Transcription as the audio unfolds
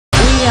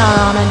are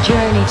on a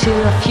journey to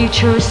a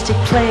futuristic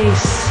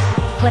place.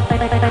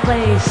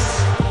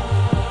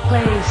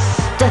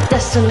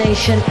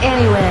 Destination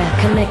anywhere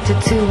connected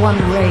to one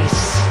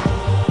race.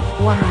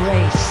 One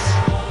race.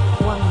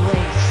 One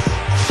race.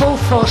 Full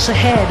force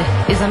ahead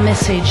is a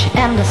message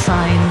and a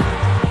sign.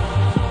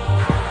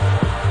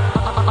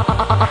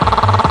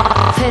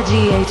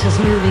 Arpeggiators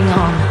moving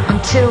on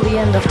until the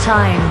end of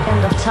time.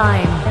 End of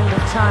time. End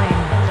of time.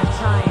 End of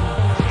time.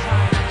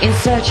 In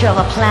search of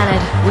a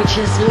planet which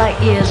is light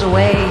years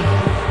away.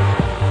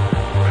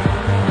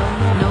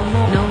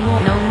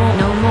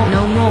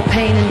 No more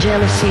pain and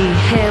jealousy.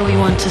 Here we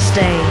want to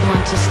stay.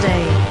 Want to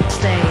stay.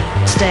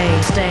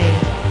 Stay.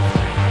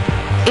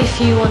 If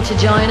you want to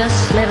join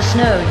us, let us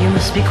know. You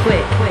must be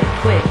quick.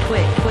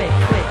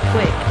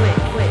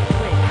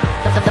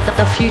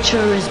 The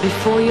future is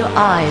before your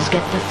eyes.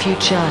 Get the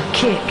future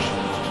kick.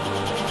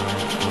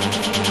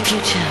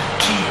 Future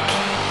kick.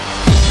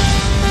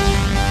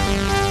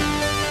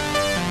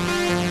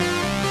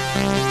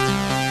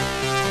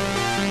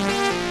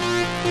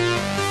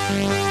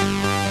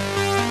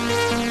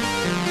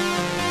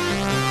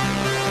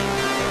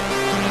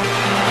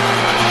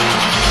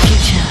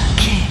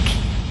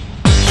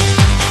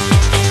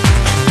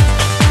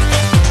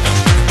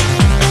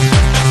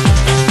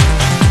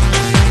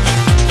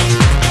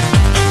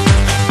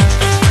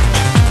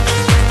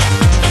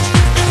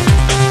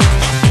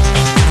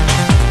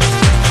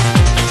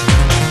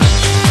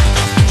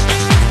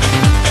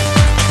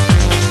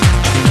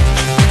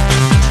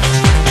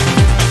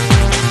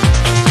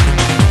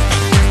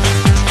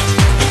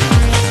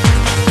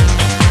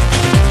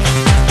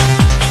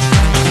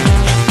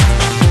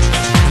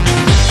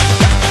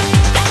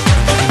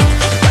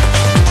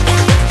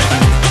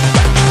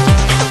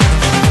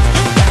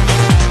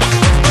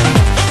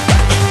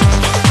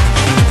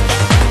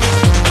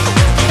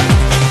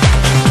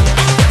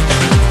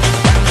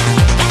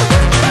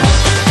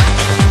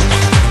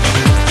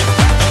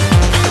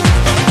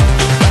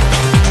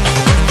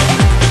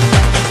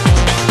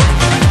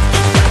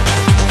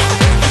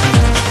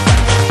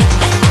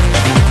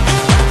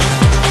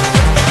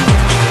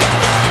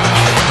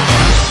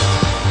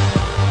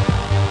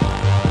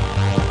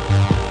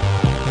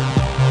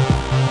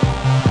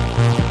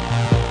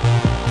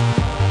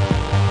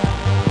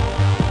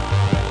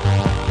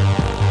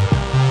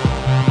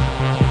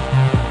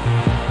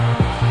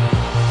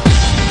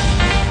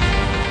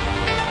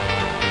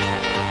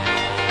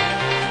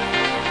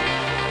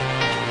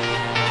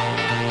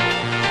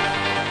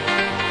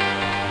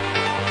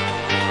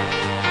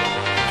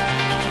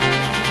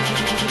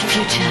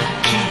 Future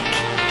kick.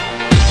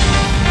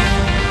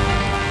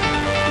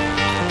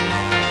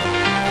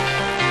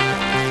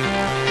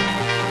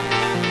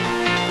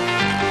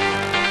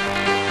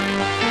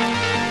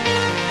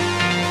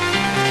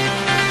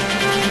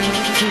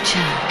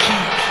 Future.